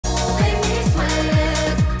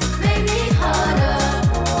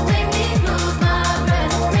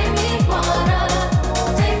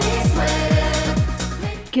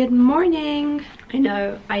Good morning. I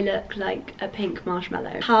know I look like a pink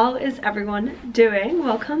marshmallow. How is everyone doing?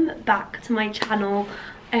 Welcome back to my channel.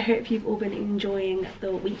 I hope you've all been enjoying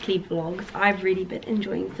the weekly vlogs. I've really been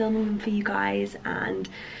enjoying filming them for you guys and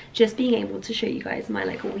just being able to show you guys my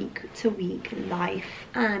like week to week life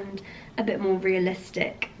and a bit more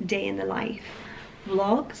realistic day in the life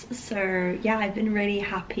vlogs. So yeah, I've been really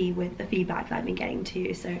happy with the feedback that I've been getting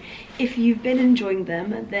too. So if you've been enjoying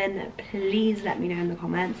them, then please let me know in the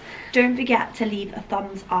comments. Don't forget to leave a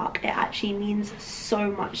thumbs up. It actually means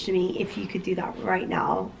so much to me if you could do that right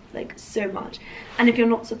now, like so much. And if you're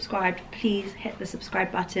not subscribed, please hit the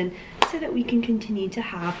subscribe button so that we can continue to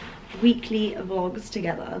have weekly vlogs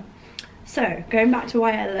together. So going back to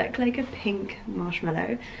why I look like a pink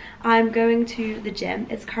marshmallow, I'm going to the gym.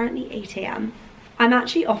 It's currently 8 AM. I'm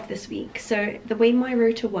actually off this week, so the way my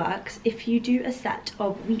rota works, if you do a set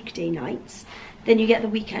of weekday nights, then you get the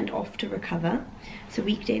weekend off to recover. So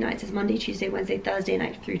weekday nights is Monday, Tuesday, Wednesday, Thursday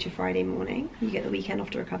night through to Friday morning. You get the weekend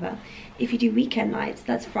off to recover. If you do weekend nights,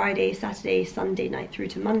 that's Friday, Saturday, Sunday night through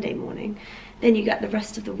to Monday morning. Then you get the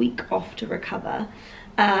rest of the week off to recover.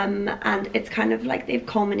 And it's kind of like they've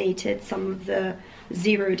culminated some of the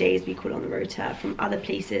 0 days we call on the rota from other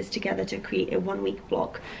places together to create a 1 week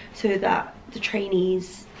block so that the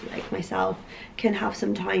trainees like myself can have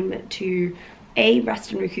some time to A,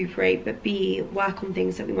 rest and recuperate, but B, work on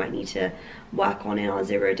things that we might need to work on in our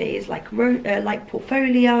 0 days, like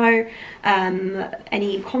portfolio,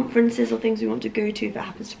 any conferences or things we want to go to if it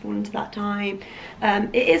happens to fall into that time.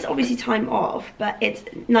 It is obviously time off, but it's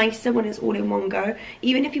nicer when it's all in one go.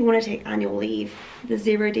 Even if you want to take annual leave, the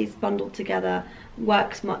 0 days bundled together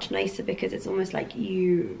works much nicer because it's almost like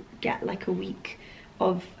you get like a week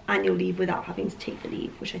of annual leave without having to take the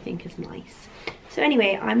leave, which I think is nice. So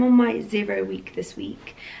anyway, I'm on my 0 week this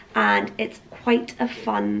week and it's quite a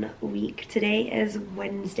fun week. Today is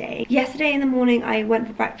Wednesday. Yesterday in the morning I went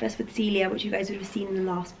for breakfast with Celia, which you guys would have seen in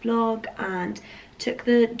the last vlog, and took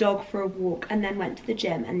the dog for a walk and then went to the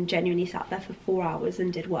gym and genuinely sat there for 4 hours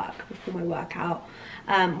and did work before my workout,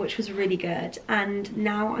 which was really good. And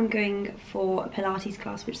now I'm going for a Pilates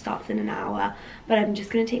class which starts in an hour, but I'm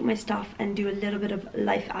just going to take my stuff and do a little bit of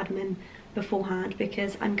life admin beforehand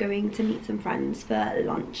because I'm going to meet some friends for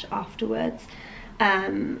lunch afterwards,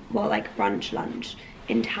 well, like brunch lunch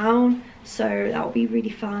in town, so that'll be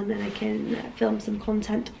really fun and I can film some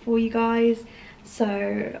content for you guys.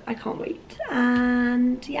 So I can't wait.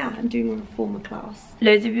 And yeah, I'm doing a reformer class.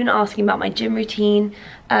 Loads of you have been asking about my gym routine.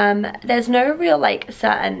 There's no real like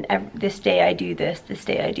certain this day I do this, this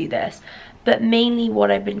day I do this, but mainly what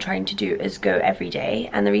I've been trying to do is go every day.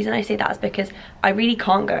 And the reason I say that is because I really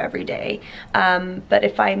can't go every day, but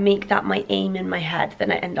if I make that my aim in my head,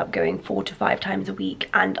 then I end up going 4 to 5 times a week,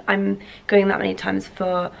 and I'm going that many times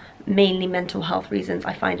for mainly mental health reasons.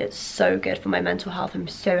 I find it so good for my mental health. I'm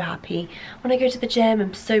so happy when I go to the gym.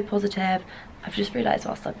 I'm so positive. I've just realized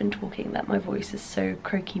whilst I've been talking that my voice is so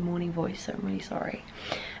croaky morning voice, so I'm really sorry.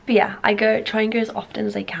 But yeah, I try and go as often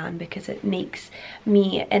as I can because it makes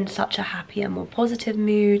me in such a happier, more positive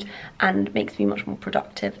mood and makes me much more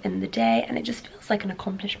productive in the day, and it just feels like an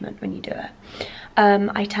accomplishment when you do it.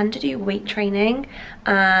 I tend to do weight training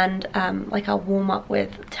and like I'll warm up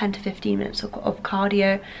with 10 to 15 minutes of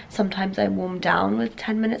cardio. Sometimes I warm down with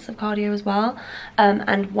 10 minutes of cardio as well,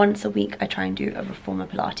 and once a week I try and do a reformer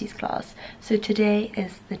Pilates class. So today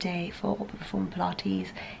is the day for the reformer Pilates.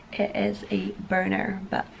 It is a burner,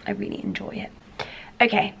 but I really enjoy it.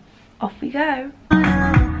 Okay, off we go.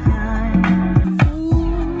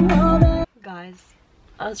 Guys,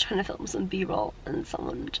 I was trying to film some b-roll and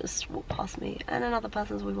someone just walked past me and another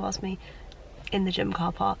person's walked past me in the gym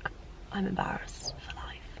car park. I'm embarrassed for life.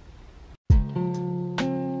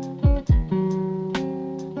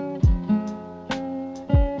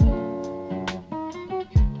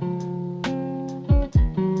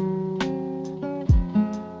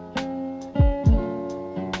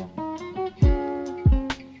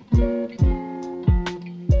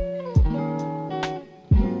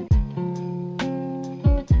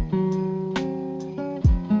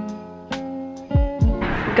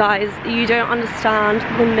 Guys, you don't understand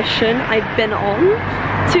the mission I've been on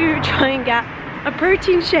to try and get a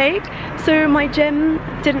protein shake. So my gym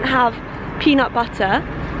didn't have peanut butter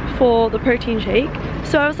for the protein shake,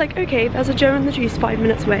 so I was like, okay, there's a Joe and the Juice 5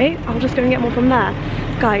 minutes away, I'll just go and get more from there.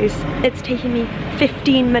 Guys, it's taking me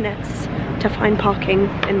 15 minutes to find parking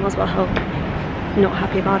in Roswell Hill. Not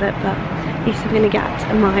happy about it, but at least I'm gonna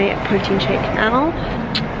get my protein shake now.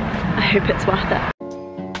 I hope it's worth it.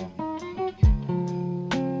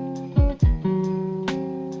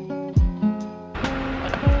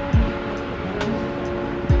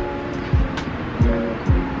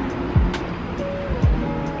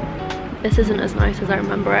 this isn't as nice as I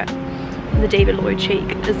remember it. The David Lloyd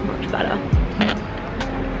shake is much better.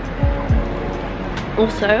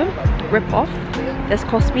 Also, rip off. This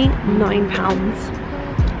cost me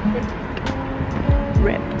 £9.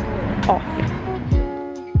 Rip off.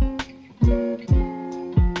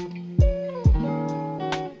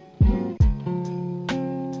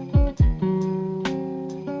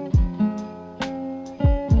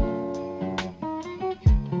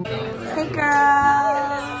 Hey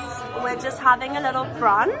girls, we're just having a little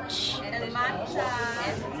brunch.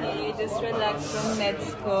 Just relax from med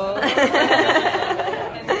school.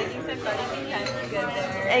 And taking some quality time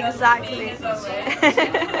together. Exactly.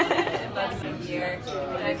 Here.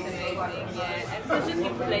 That's amazing, yeah. And such a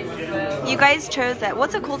cute place as well. You guys chose it.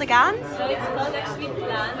 What's it called again? So it's called actually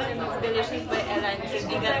Plants and it's delicious by Ella. It's a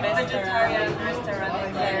vegan vegetarian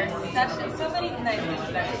restaurant there. So many nice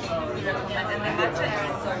dishes actually we recommend, and the matcha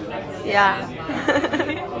is so good. Yeah.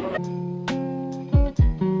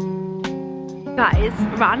 Guys,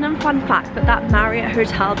 random fun fact, but that Marriott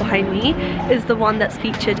hotel behind me is the one that's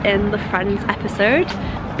featured in the Friends episode.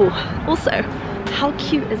 Oh, also, how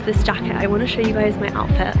cute is this jacket? I want to show you guys my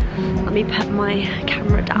outfit. Let me put my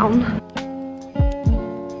camera down.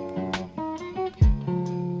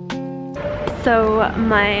 So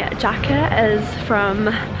my jacket is from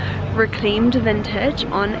Reclaimed Vintage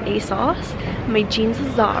on ASOS. My jeans are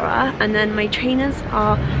Zara, and then my trainers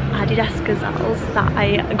are Adidas Gazelles that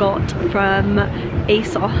I got from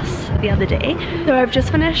ASOS the other day. So I've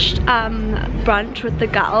just finished brunch with the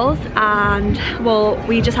girls, and well,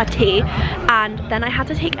 we just had tea, and then I had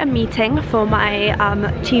to take a meeting for my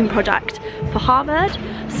team project for Harvard.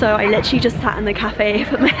 So I literally just sat in the cafe,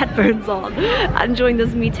 put my headphones on and joined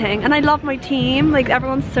this meeting, and I love my team. Like,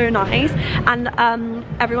 everyone's so nice, and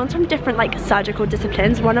everyone's from different like surgical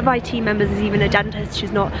disciplines. One of my team members is even a dentist.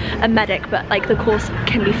 She's not a medic, but like the course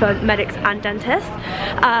can be for medics and dentists.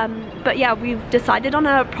 But yeah, we've decided on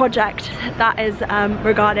a project that is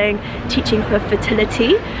regarding teaching for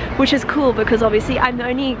fertility, which is cool because obviously I'm the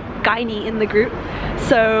only gynae in the group.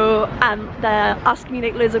 So they're asking me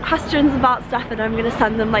like loads of questions about stuff, and I'm gonna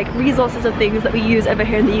send them like resources of things that we use over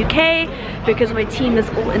here in the UK because my team is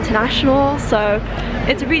all international. So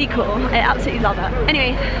it's really cool. I absolutely love it.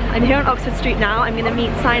 Anyway, I'm here on Oxford Street now. I'm gonna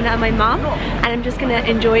meet Sina and my mum, and I'm just gonna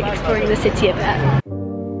enjoy exploring the city a bit.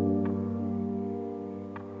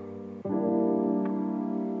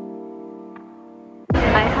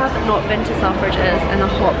 I have not been to Selfridges in a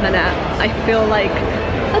hot minute. I feel like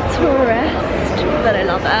a tourist, but I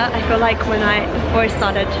love it. I feel like before I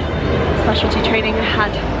started specialty training, I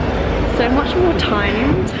had so much more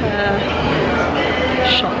time to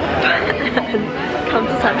shop and come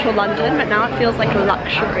to central London, but now it feels like a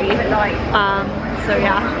luxury. So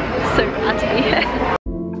yeah, so glad to be here.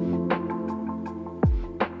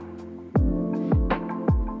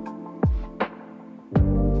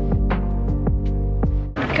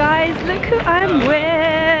 Guys, look who I'm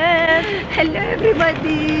with! Hello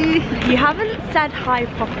everybody! You haven't said hi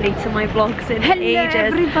properly to my vlogs in ages. Hello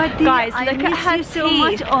everybody! Guys, I look at her miss you so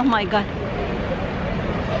much. Oh my god!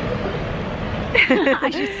 I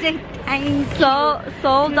should say thank you.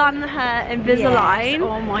 Sol done her Invisalign. Yes.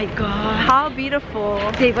 Oh my god! How beautiful!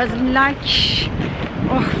 They was like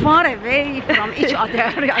far away from each other.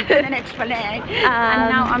 I couldn't explain. And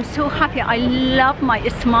now I'm so happy. I love my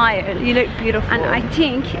smile. You look beautiful. And I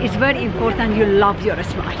think it's very important you love your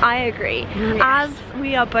smile. I agree. Yes. As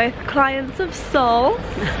we are both clients of Sol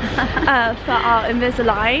for our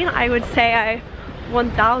Invisalign, I would say I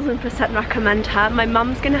 1000% recommend her. My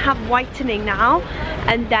mum's gonna have whitening now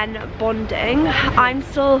and then bonding. I'm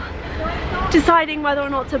still deciding whether or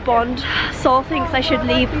not to bond. Sol thinks I should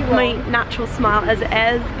leave my natural smile as it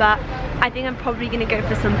is, but I think I'm probably gonna go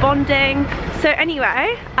for some bonding. So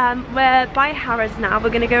anyway, we're by Harrods now. We're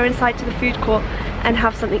gonna go inside to the food court and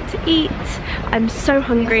have something to eat. I'm so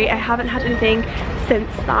hungry. I haven't had anything since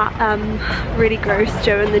that really gross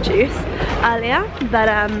Joe and the Juice earlier, but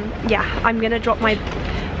yeah, I'm gonna drop my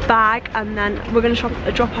bag, and then we're gonna drop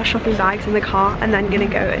our shopping bags in the car, and then gonna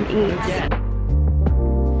go and eat.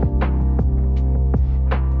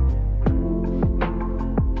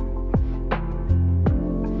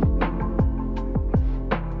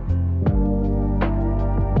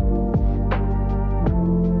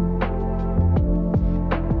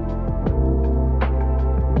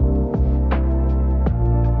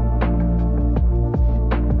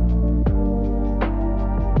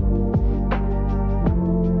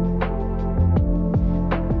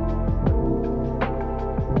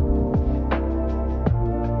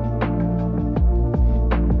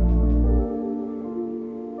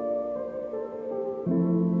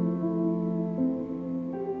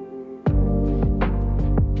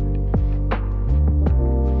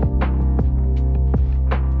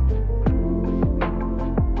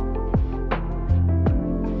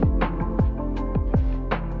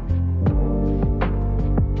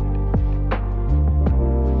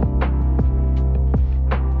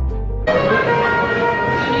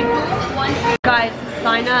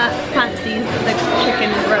 Sina fancies the chicken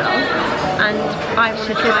grill, and I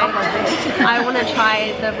want to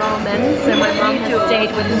try the ramen. So my mum has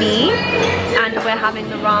stayed with me, and we're having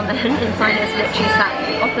the ramen, and Sina's literally sat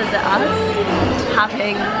opposite us,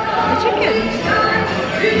 having the chicken.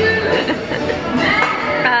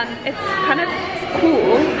 It's kind of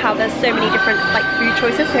cool how there's so many different like food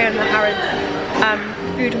choices here in the Harrods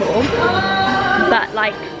food hall, but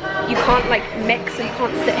like you can't like mix, so you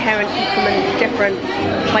can't sit here and eat from a different,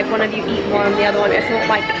 like one of you eat one and the other one. It's not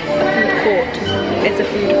like a food court, it's a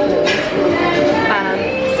food hall.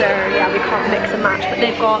 So yeah, we can't mix and match, but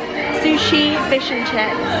they've got sushi, fish and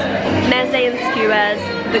chips, meze and skewers,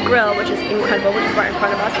 the grill, which is incredible, which is right in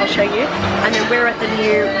front of us, I'll show you, and then we're at the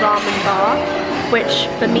new ramen bar, which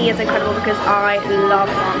for me is incredible because I love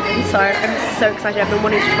ramen, so I'm so excited. I've been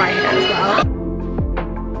wanting to try it as well.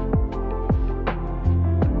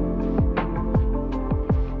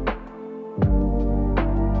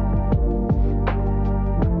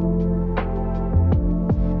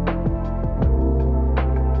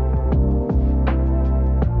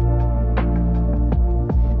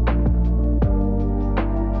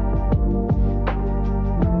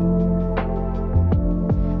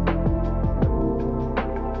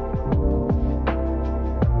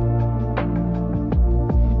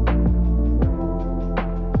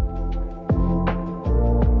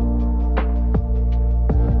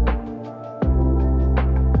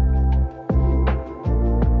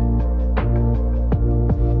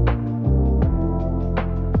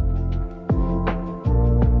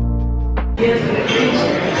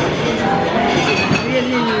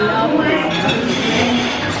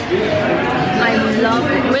 I love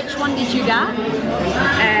it. Which one did you get?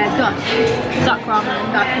 Duck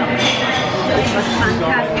ramen. Duck ramen. It was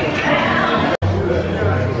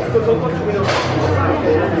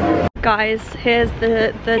fantastic. Guys, here's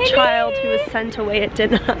the child who was sent away at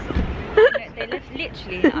dinner. They left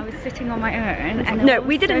literally. I was sitting on my own, and no,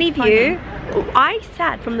 we didn't leave you. I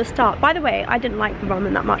said from the start. By the way, I didn't like the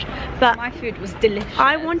ramen that much, but my food was delicious.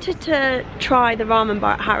 I wanted to try the ramen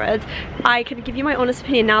bar at Harrods. I can give you my honest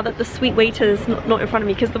opinion now that the sweet waiter is not in front of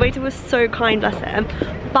me, because the waiter was so kind, bless him.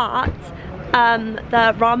 But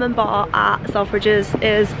the ramen bar at Selfridges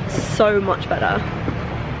is so much better.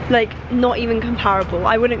 Like, not even comparable.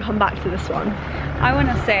 I wouldn't come back to this one. I want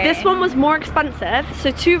to say this one was more expensive.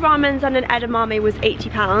 So 2 ramens and an edamame was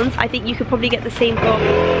 £80. I think you could probably get the same for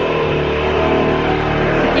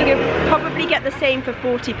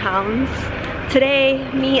 £40. Today,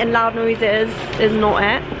 me and loud noises is not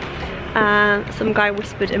it. Some guy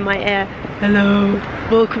whispered in my ear, "Hello,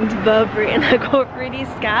 welcome to Burberry," and I got really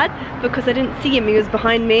scared because I didn't see him. He was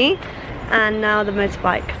behind me, and now the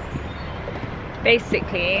motorbike.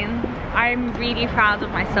 Basically, I'm really proud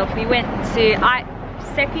of myself. Seppi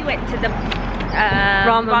went to the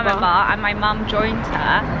ramen bar, and my mum joined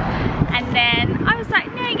her. And then I was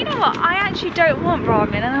like, no, you know what? I actually don't want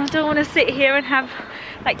ramen, and I don't want to sit here and have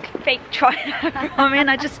like fake China ramen.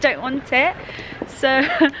 I just don't want it. So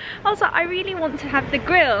I was like, I really want to have the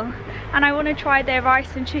grill, and I want to try their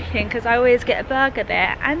rice and chicken because I always get a burger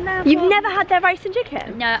there. And you've never had their rice and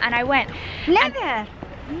chicken? No, and I went. Never.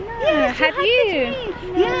 No, yes, have you?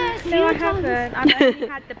 No, yes, no, I haven't. I've only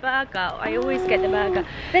had the burger. I always get the burger.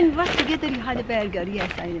 Then what together you had a burger?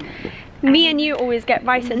 Yes, I remember. Me and you always get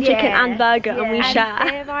rice and chicken and burger, and we share.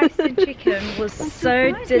 Their rice and chicken was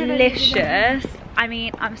so delicious. I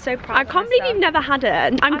mean, I'm so proud. I can't believe you've never had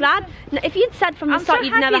it. I'm glad. If you'd said from the start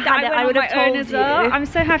you'd never had it, I would have told you. I'm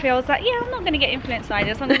so happy. I was like, yeah, I'm not going to get influenced by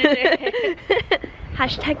this. I'm going to do it.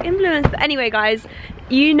 Hashtag influence. But anyway, guys,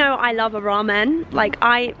 you know I love a ramen. Like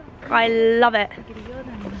I love it.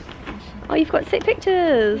 Oh, you've got sick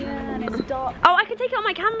pictures. Yeah, and it's dark. Oh, I can take it on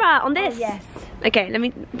my camera on this. Oh, yes. Okay,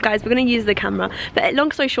 guys, we're gonna use the camera. But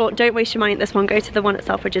long story short, don't waste your money at this one. Go to the one at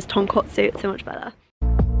Selfridges, tonkotsu. It's so much better.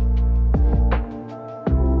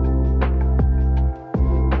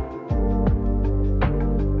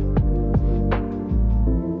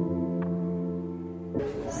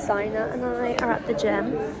 Sina and I are at the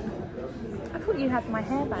gym. I thought you had my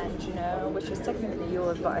hairband, you know, which was technically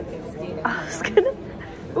yours, but I think stealing.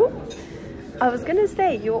 I was gonna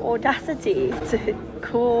say your audacity to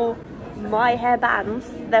call my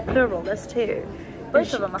hairbands, they're plural, there's 2.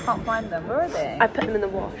 Both of them, I can't find them. Where are they? I put them in the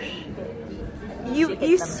wash.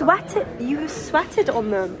 You sweated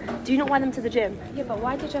on them. Do you not wear them to the gym? Yeah, but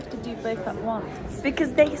why did you have to do both at once?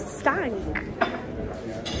 Because they stank.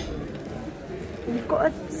 You've got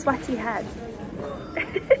a sweaty head.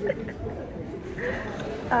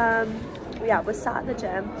 Yeah, we're sat at the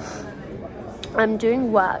gym. I'm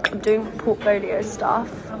doing work. I'm doing portfolio stuff.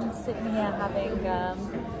 I'm sitting here having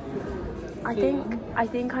I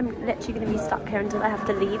think I'm literally going to be stuck here until I have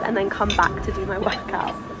to leave and then come back to do my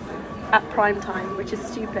workout at prime time, which is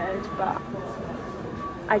stupid, but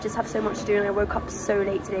I just have so much to do and I woke up so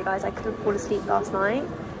late today, guys. I couldn't fall asleep last night,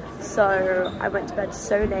 so I went to bed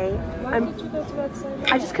so late. Why did you go to bed so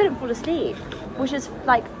late? I just couldn't fall asleep, which is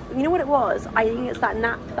like, you know what it was? I think it's that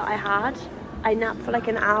nap that I had. I napped for like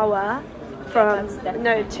an hour from,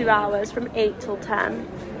 no, 2 hours, from 8 till 10,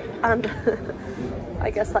 and I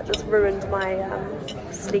guess that just ruined my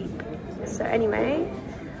sleep. So anyway,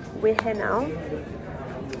 we're here now,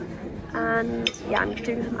 and yeah, I'm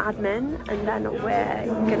doing some admin, and then we're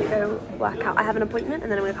gonna go work out. I have an appointment,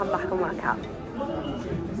 and then I'm gonna come back and work out.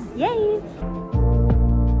 Yay!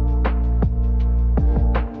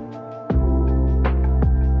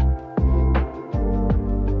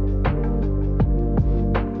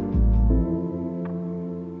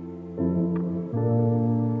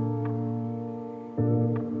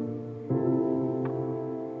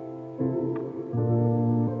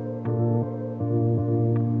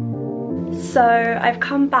 So I've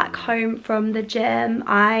come back home from the gym.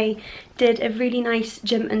 I did a really nice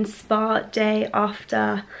gym and spa day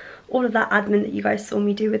after all of that admin that you guys saw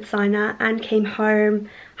me do with Sina, and came home,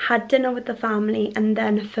 had dinner with the family, and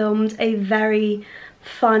then filmed a very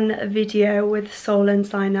fun video with Sol and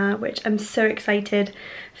Sina, which I'm so excited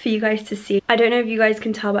for you guys to see. I don't know if you guys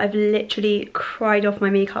can tell, but I've literally cried off my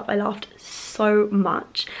makeup. I laughed so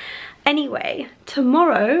much. Anyway,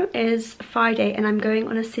 tomorrow is Friday and I'm going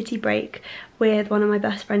on a city break with one of my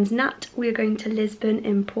best friends, Nat. We're going to Lisbon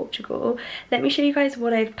in Portugal. Let me show you guys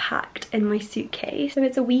what I've packed in my suitcase. So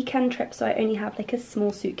it's a weekend trip, so I only have like a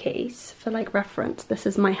small suitcase. For like reference, this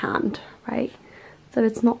is my hand, right? So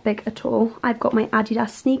it's not big at all. I've got my Adidas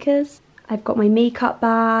sneakers, I've got my makeup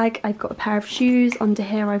bag, I've got a pair of shoes. Under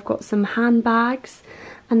here I've got some handbags,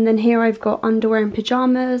 and then here I've got underwear and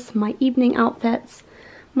pajamas, my evening outfits,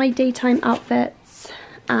 my daytime outfits,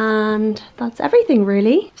 and that's everything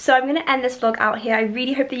really. So I'm gonna end this vlog out here. I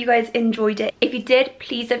really hope that you guys enjoyed it. If you did,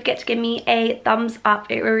 please don't forget to give me a thumbs up.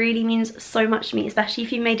 It really means so much to me, especially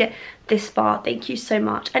if you made it this far. Thank you so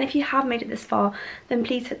much. And if you have made it this far, then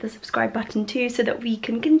please hit the subscribe button too, so that we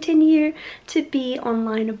can continue to be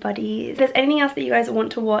online buddies. If there's anything else that you guys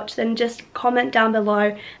want to watch, then just comment down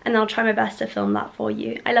below and I'll try my best to film that for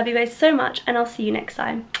you. I love you guys so much, and I'll see you next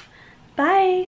time. Bye.